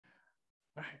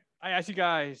I asked you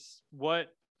guys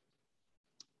what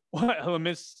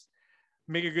elements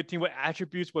make a good team, what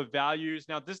attributes, what values.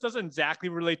 Now, this doesn't exactly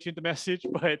relate to the message,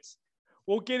 but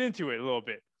we'll get into it a little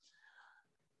bit.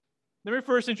 Let me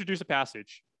first introduce a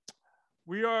passage.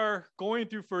 We are going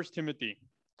through First Timothy,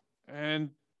 and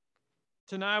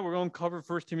tonight we're going to cover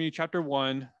First Timothy chapter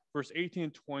 1, verse 18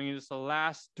 and 20. It's the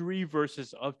last 3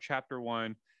 verses of chapter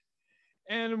 1.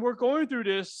 And we're going through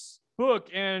this book,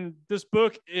 and this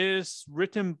book is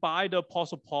written by the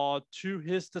Apostle Paul to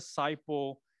his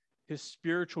disciple, his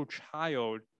spiritual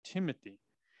child, Timothy.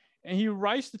 And he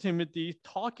writes to Timothy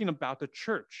talking about the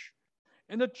church.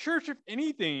 And the church, if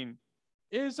anything,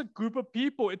 is a group of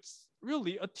people. It's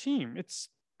really a team.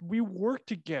 We work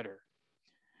together.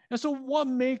 And so what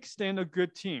makes then a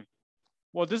good team?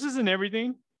 Well, this isn't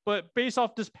everything, but based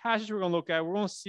off this passage we're going to look at, we're going to see